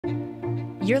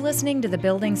You're listening to the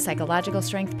Building Psychological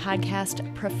Strength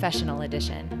Podcast, Professional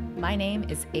Edition. My name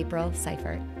is April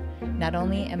Seifert. Not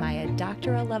only am I a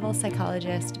doctoral level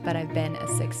psychologist, but I've been a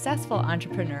successful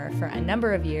entrepreneur for a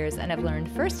number of years and have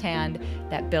learned firsthand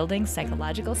that building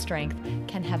psychological strength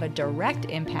can have a direct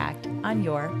impact on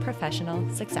your professional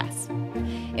success.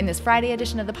 In this Friday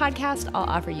edition of the podcast, I'll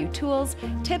offer you tools,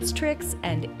 tips, tricks,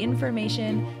 and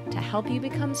information to help you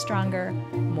become stronger,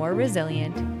 more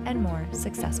resilient, and more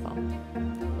successful.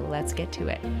 Let's get to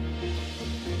it.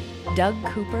 Doug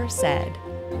Cooper said,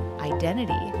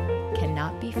 "Identity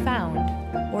cannot be found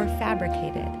or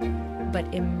fabricated, but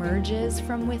emerges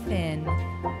from within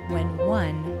when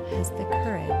one has the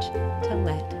courage to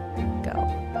let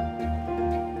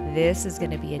go." This is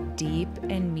going to be a deep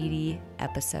and meaty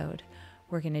episode.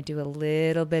 We're going to do a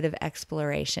little bit of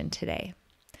exploration today.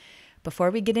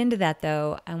 Before we get into that,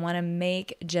 though, I want to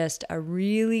make just a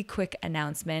really quick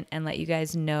announcement and let you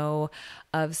guys know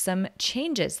of some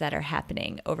changes that are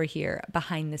happening over here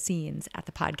behind the scenes at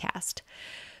the podcast.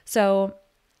 So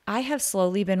I have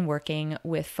slowly been working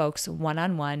with folks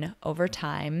one-on-one over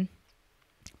time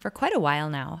for quite a while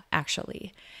now,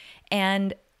 actually.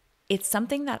 And it's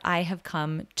something that I have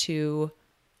come to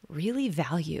really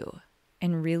value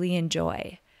and really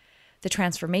enjoy. The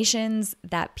transformations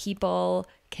that people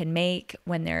can make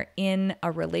when they're in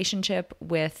a relationship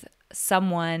with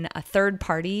someone, a third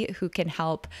party who can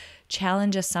help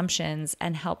challenge assumptions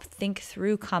and help think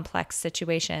through complex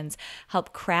situations,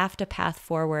 help craft a path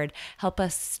forward, help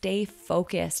us stay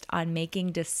focused on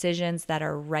making decisions that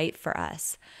are right for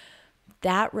us.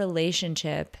 That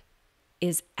relationship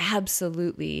is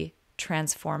absolutely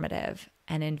transformative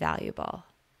and invaluable.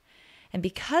 And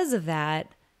because of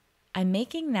that, I'm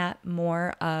making that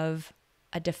more of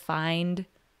a defined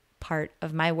part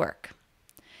of my work.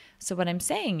 So what I'm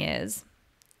saying is,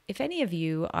 if any of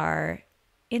you are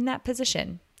in that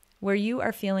position where you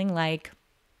are feeling like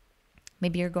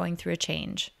maybe you're going through a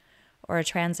change or a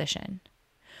transition,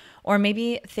 or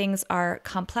maybe things are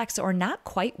complex or not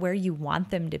quite where you want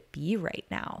them to be right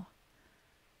now,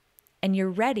 and you're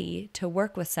ready to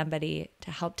work with somebody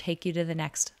to help take you to the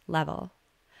next level,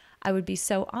 I would be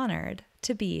so honored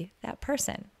to be that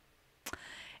person.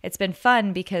 It's been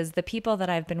fun because the people that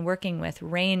I've been working with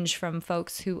range from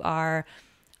folks who are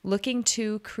looking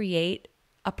to create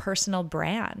a personal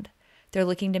brand. They're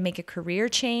looking to make a career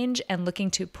change and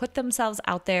looking to put themselves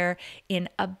out there in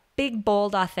a big,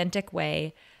 bold, authentic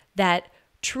way that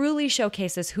truly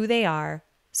showcases who they are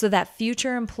so that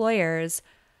future employers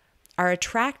are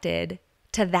attracted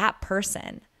to that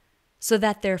person, so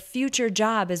that their future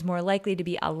job is more likely to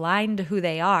be aligned to who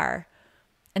they are.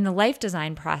 And the life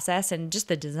design process and just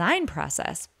the design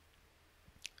process,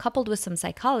 coupled with some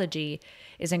psychology,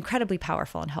 is incredibly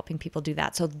powerful in helping people do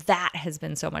that. So that has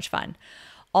been so much fun.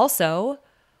 Also,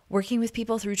 working with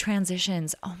people through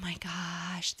transitions. Oh my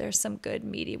gosh, there's some good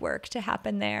meaty work to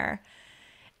happen there.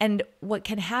 And what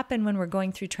can happen when we're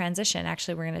going through transition,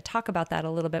 actually, we're going to talk about that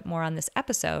a little bit more on this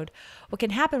episode. What can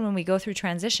happen when we go through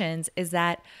transitions is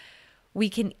that we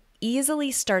can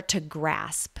easily start to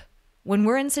grasp. When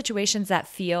we're in situations that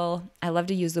feel, I love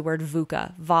to use the word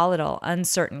VUCA, volatile,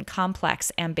 uncertain,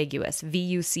 complex, ambiguous,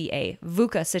 VUCA,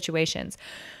 VUCA situations,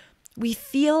 we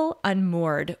feel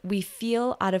unmoored, we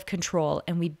feel out of control,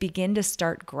 and we begin to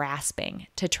start grasping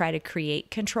to try to create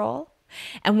control.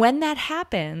 And when that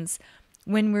happens,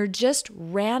 when we're just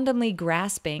randomly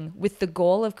grasping with the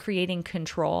goal of creating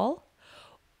control,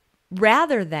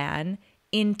 rather than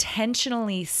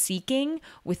intentionally seeking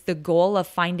with the goal of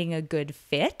finding a good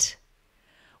fit,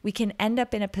 we can end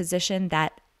up in a position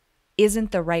that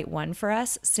isn't the right one for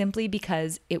us simply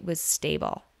because it was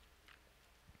stable.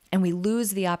 And we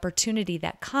lose the opportunity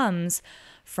that comes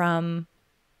from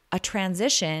a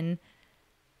transition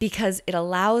because it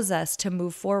allows us to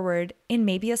move forward in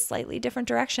maybe a slightly different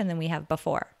direction than we have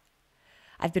before.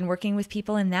 I've been working with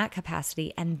people in that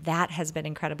capacity, and that has been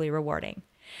incredibly rewarding.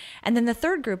 And then the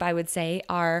third group, I would say,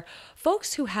 are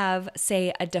folks who have,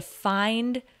 say, a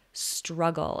defined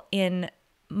struggle in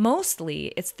mostly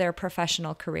it's their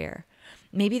professional career.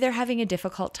 Maybe they're having a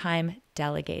difficult time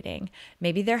delegating.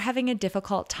 Maybe they're having a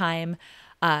difficult time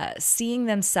seeing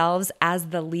themselves as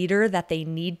the leader that they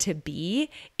need to be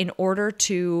in order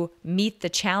to meet the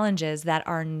challenges that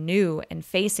are new and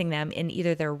facing them in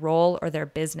either their role or their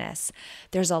business.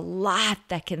 There's a lot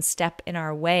that can step in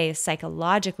our way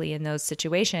psychologically in those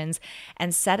situations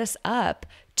and set us up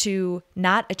to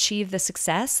not achieve the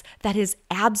success that is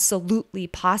absolutely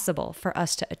possible for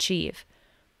us to achieve.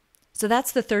 So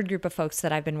that's the third group of folks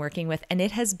that I've been working with, and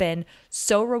it has been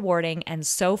so rewarding and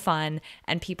so fun,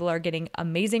 and people are getting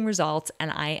amazing results, and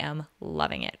I am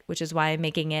loving it, which is why I'm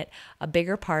making it a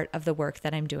bigger part of the work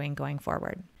that I'm doing going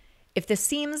forward. If this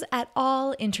seems at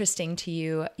all interesting to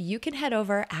you, you can head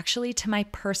over actually to my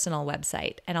personal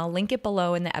website, and I'll link it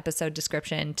below in the episode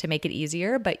description to make it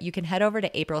easier, but you can head over to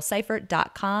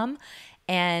aprilseifert.com,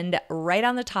 and right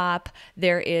on the top,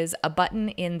 there is a button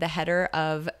in the header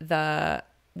of the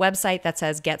website that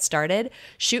says Get Started.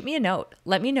 Shoot me a note.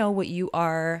 Let me know what you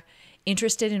are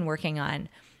interested in working on.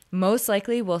 Most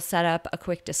likely, we'll set up a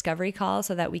quick discovery call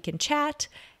so that we can chat,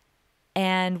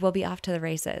 and we'll be off to the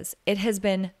races. It has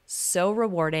been so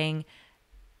rewarding.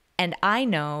 And I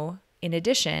know, in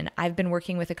addition, I've been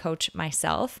working with a coach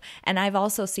myself, and I've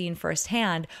also seen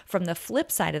firsthand from the flip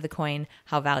side of the coin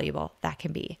how valuable that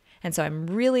can be. And so I'm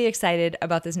really excited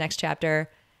about this next chapter,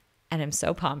 and I'm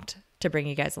so pumped to bring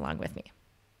you guys along with me.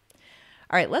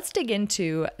 All right, let's dig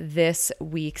into this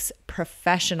week's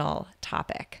professional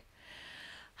topic.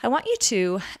 I want you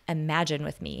to imagine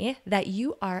with me that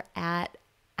you are at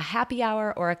a happy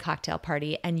hour or a cocktail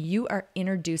party and you are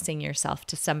introducing yourself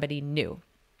to somebody new.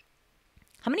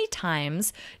 How many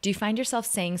times do you find yourself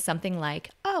saying something like,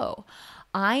 "Oh,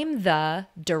 I'm the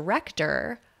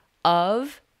director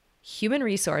of human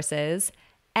resources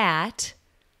at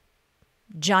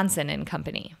Johnson and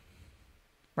Company,"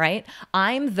 right?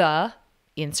 I'm the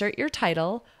insert your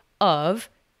title of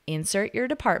insert your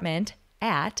department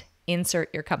at insert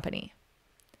your company.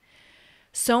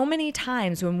 So many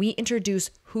times when we introduce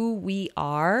who we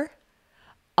are,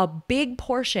 a big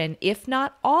portion, if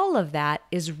not all of that,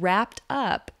 is wrapped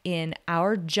up in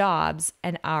our jobs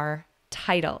and our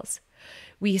titles.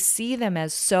 We see them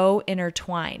as so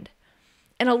intertwined.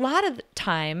 And a lot of the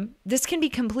time, this can be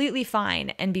completely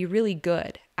fine and be really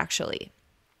good, actually.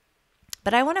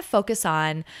 But I want to focus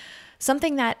on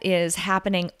something that is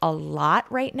happening a lot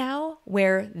right now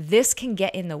where this can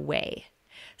get in the way.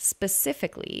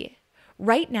 Specifically,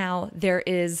 right now,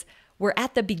 we're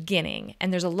at the beginning,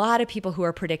 and there's a lot of people who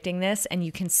are predicting this, and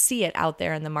you can see it out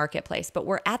there in the marketplace, but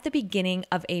we're at the beginning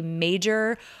of a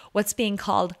major, what's being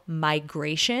called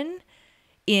migration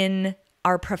in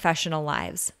our professional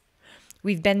lives.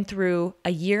 We've been through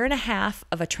a year and a half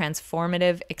of a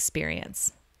transformative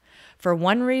experience. For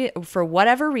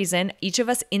whatever reason, each of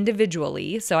us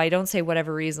individually, so I don't say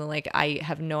whatever reason, like I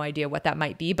have no idea what that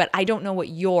might be, but I don't know what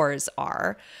yours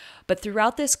are. But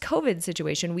throughout this COVID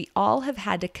situation, we all have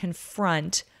had to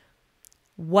confront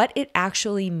what it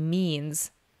actually means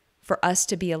for us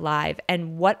to be alive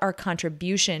and what our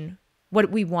contribution, what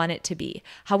we want it to be,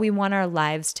 how we want our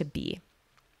lives to be,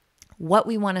 what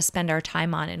we want to spend our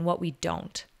time on and what we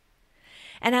don't.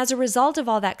 And as a result of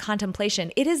all that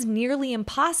contemplation, it is nearly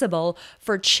impossible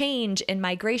for change and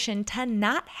migration to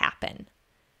not happen.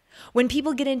 When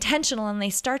people get intentional and they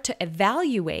start to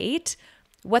evaluate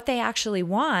what they actually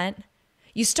want,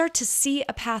 you start to see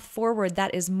a path forward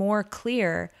that is more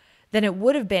clear than it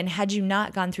would have been had you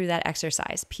not gone through that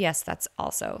exercise. P.S. That's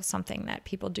also something that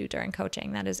people do during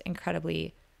coaching that is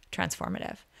incredibly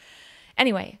transformative.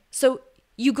 Anyway, so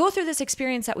you go through this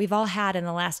experience that we've all had in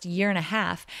the last year and a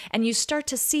half, and you start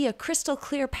to see a crystal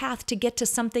clear path to get to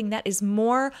something that is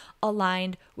more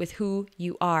aligned with who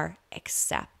you are,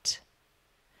 except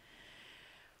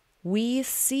we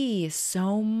see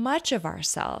so much of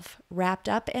ourselves wrapped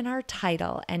up in our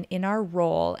title and in our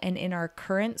role and in our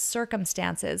current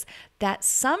circumstances that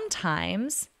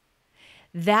sometimes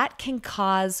that can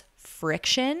cause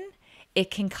friction.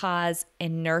 It can cause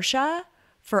inertia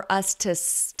for us to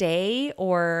stay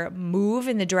or move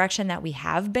in the direction that we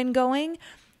have been going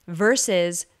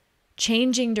versus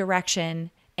changing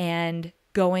direction and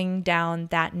going down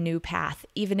that new path,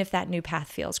 even if that new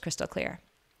path feels crystal clear.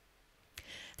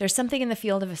 There's something in the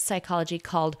field of psychology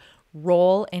called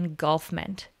role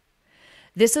engulfment.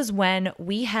 This is when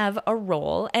we have a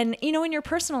role, and in your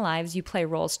personal lives, you play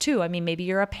roles too. I mean, maybe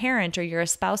you're a parent or you're a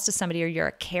spouse to somebody or you're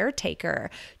a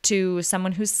caretaker to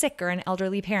someone who's sick or an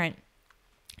elderly parent.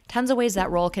 Tons of ways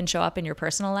that role can show up in your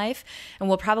personal life. And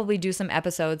we'll probably do some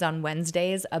episodes on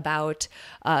Wednesdays about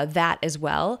that as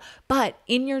well. But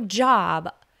in your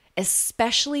job,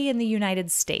 especially in the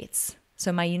United States,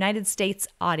 so my United States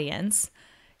audience,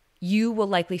 you will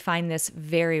likely find this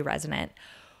very resonant.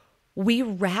 We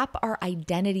wrap our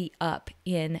identity up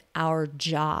in our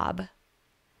job.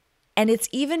 And it's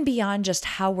even beyond just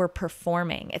how we're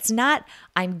performing. It's not,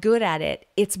 I'm good at it.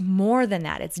 It's more than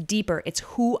that. It's deeper. It's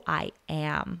who I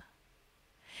am.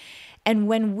 And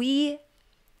when we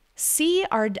see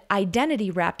our identity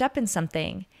wrapped up in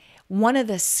something, One of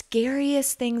the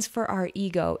scariest things for our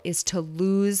ego is to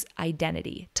lose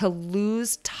identity, to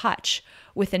lose touch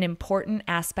with an important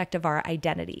aspect of our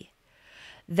identity.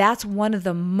 That's one of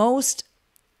the most,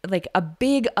 like a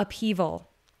big upheaval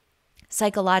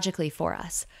psychologically for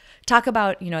us. Talk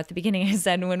about, at the beginning I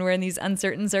said when we're in these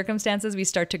uncertain circumstances, we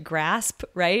start to grasp,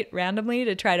 right, randomly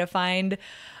to try to find,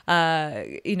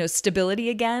 stability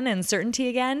again and certainty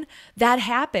again. That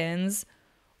happens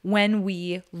when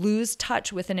we lose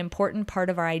touch with an important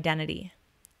part of our identity.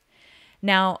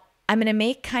 Now, I'm going to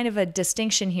make kind of a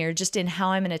distinction here just in how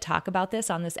I'm going to talk about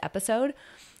this on this episode.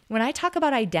 When I talk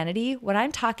about identity, what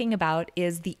I'm talking about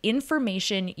is the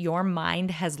information your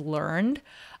mind has learned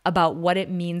about what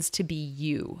it means to be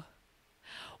you.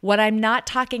 What I'm not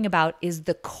talking about is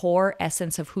the core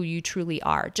essence of who you truly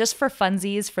are. Just for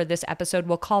funsies for this episode,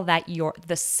 we'll call that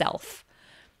the self,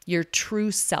 your true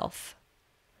self.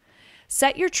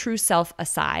 Set your true self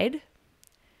aside.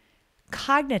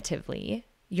 Cognitively,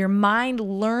 your mind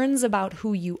learns about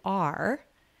who you are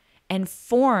and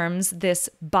forms this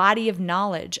body of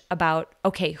knowledge about,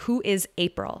 okay, who is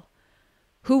April?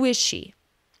 Who is she?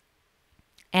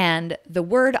 And the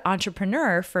word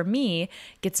entrepreneur for me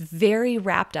gets very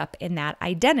wrapped up in that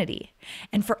identity.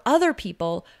 And for other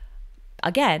people,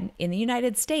 again, in the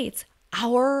United States,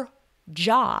 our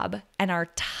job and our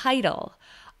title,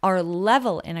 our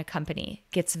level in a company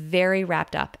gets very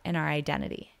wrapped up in our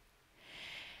identity.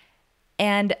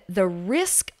 And the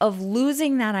risk of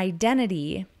losing that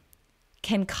identity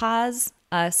can cause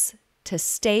us to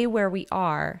stay where we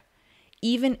are,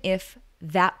 even if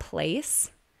that place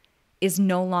is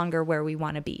no longer where we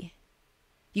want to be.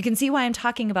 You can see why I'm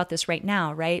talking about this right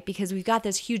now, right? Because we've got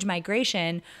this huge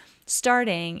migration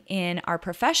starting in our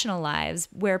professional lives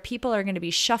where people are going to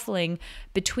be shuffling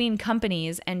between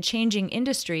companies and changing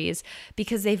industries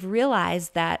because they've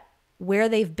realized that where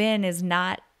they've been is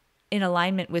not in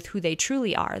alignment with who they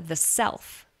truly are, the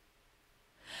self.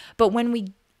 But when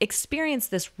we experience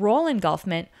this role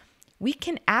engulfment, we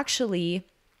can actually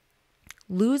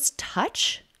lose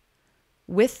touch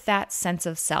with that sense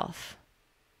of self.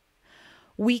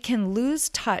 We can lose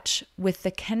touch with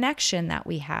the connection that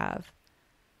we have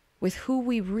with who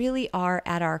we really are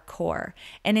at our core.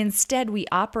 And instead, we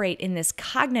operate in this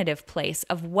cognitive place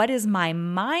of what is my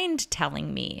mind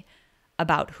telling me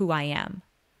about who I am,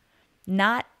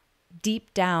 not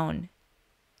deep down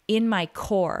in my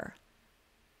core,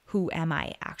 who am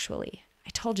I actually? I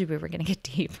told you we were going to get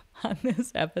deep on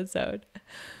this episode.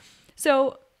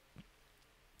 So,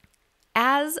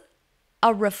 as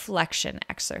a reflection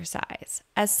exercise,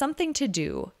 as something to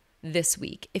do this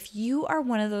week, if you are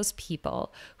one of those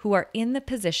people who are in the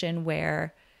position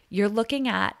where you're looking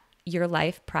at your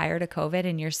life prior to COVID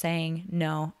and you're saying,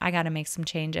 no, I got to make some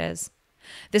changes.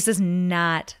 This is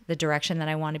not the direction that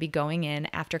I want to be going in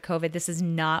after COVID. This is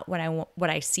not what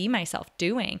I see myself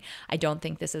doing. I don't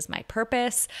think this is my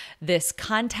purpose. This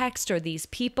context or these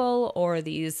people or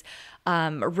these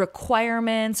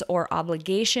requirements or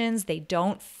obligations, they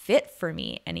don't fit for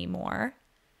me anymore.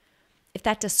 If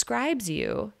that describes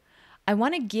you, I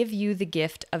want to give you the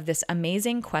gift of this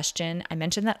amazing question. I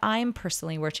mentioned that I'm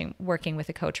personally working with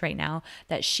a coach right now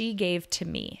that she gave to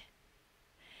me.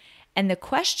 And the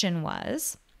question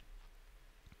was,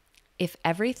 if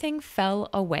everything fell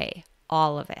away,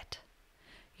 all of it,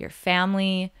 your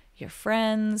family, your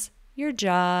friends, your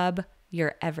job,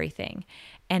 your everything,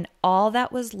 and all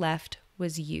that was left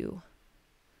was you,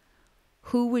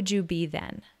 who would you be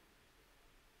then?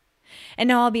 And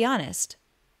now I'll be honest,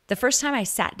 the first time I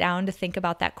sat down to think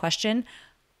about that question,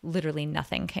 literally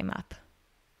nothing came up.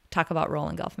 Talk about role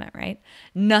engulfment, right?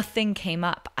 Nothing came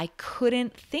up. I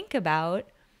couldn't think about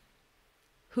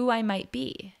who I might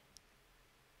be.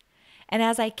 And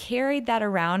as I carried that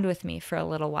around with me for a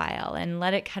little while and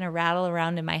let it kind of rattle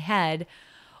around in my head,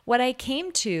 what I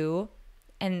came to,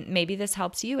 and maybe this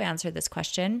helps you answer this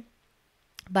question,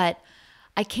 but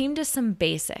I came to some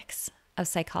basics of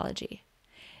psychology.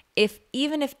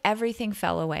 Even if everything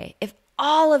fell away, if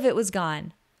all of it was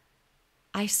gone,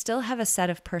 I still have a set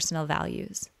of personal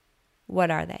values.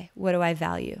 What are they? What do I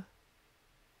value?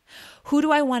 Who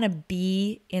do I want to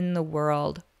be in the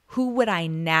world? Who would I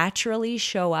naturally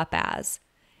show up as?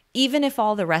 Even if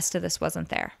all the rest of this wasn't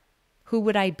there, who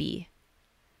would I be?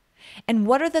 And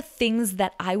what are the things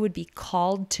that I would be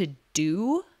called to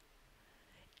do?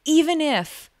 Even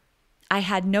if I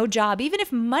had no job, even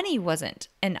if money wasn't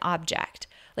an object,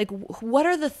 like what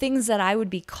are the things that I would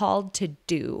be called to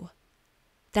do,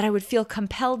 that I would feel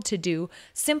compelled to do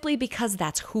simply because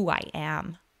that's who I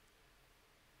am?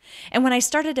 And when I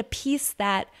started to piece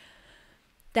that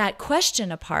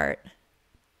question apart,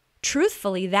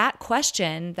 truthfully, that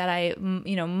question that I,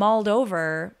 mulled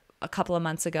over a couple of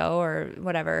months ago or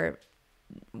whatever,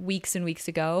 weeks and weeks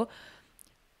ago,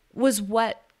 was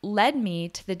what led me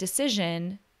to the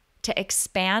decision to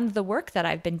expand the work that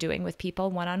I've been doing with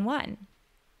people one-on-one.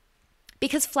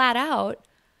 Because flat out,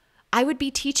 I would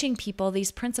be teaching people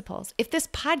these principles. If this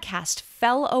podcast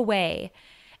fell away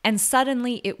and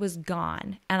suddenly it was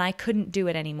gone and I couldn't do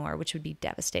it anymore, which would be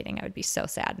devastating. I would be so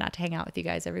sad not to hang out with you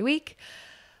guys every week.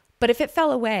 But if it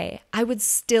fell away, I would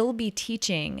still be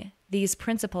teaching these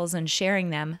principles and sharing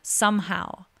them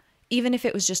somehow, even if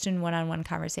it was just in one-on-one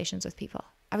conversations with people.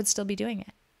 I would still be doing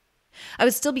it. I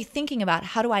would still be thinking about,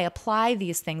 how do I apply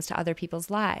these things to other people's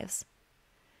lives?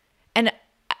 And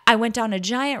I went down a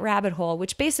giant rabbit hole,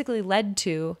 which basically led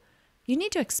to, you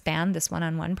need to expand this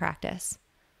one-on-one practice.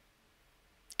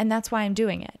 And that's why I'm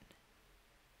doing it.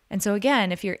 And so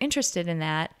again, if you're interested in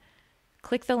that,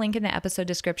 click the link in the episode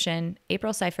description,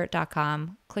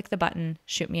 aprilseifert.com, click the button,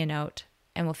 shoot me a note,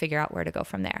 and we'll figure out where to go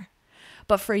from there.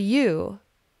 But for you,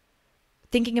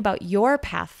 thinking about your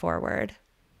path forward,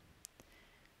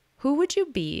 who would you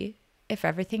be if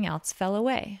everything else fell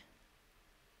away?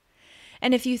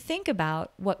 And if you think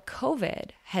about what COVID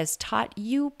has taught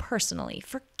you personally,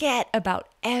 forget about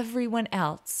everyone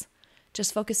else.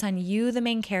 Just focus on you, the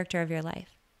main character of your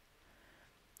life.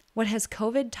 What has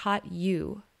COVID taught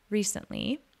you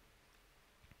recently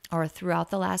or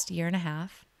throughout the last year and a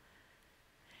half?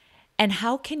 And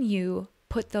how can you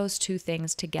put those two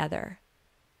things together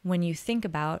when you think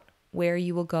about where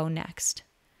you will go next?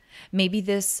 Maybe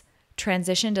this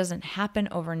transition doesn't happen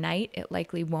overnight. It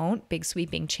likely won't. Big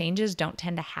sweeping changes don't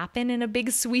tend to happen in a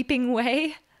big sweeping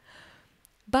way.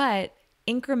 But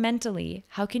incrementally,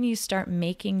 how can you start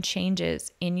making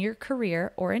changes in your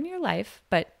career or in your life?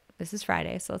 But this is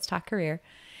Friday, so let's talk career.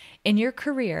 In your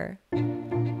career,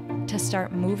 to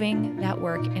start moving that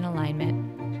work in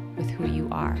alignment with who you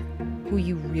are, who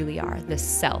you really are, the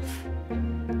self,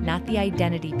 not the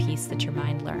identity piece that your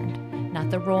mind learned, not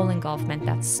the role engulfment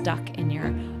that's stuck in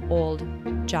your old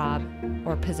job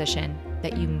or position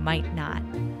that you might not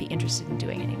be interested in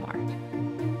doing anymore.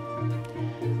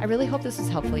 I really hope this was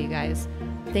helpful, you guys.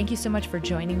 Thank you so much for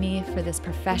joining me for this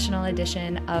professional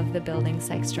edition of the Building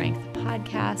Psych Strength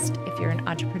podcast. If you're an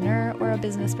entrepreneur or a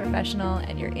business professional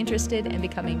and you're interested in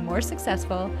becoming more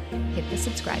successful, hit the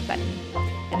subscribe button.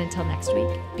 And until next week,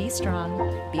 be strong,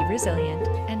 be resilient,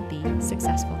 and be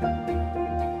successful.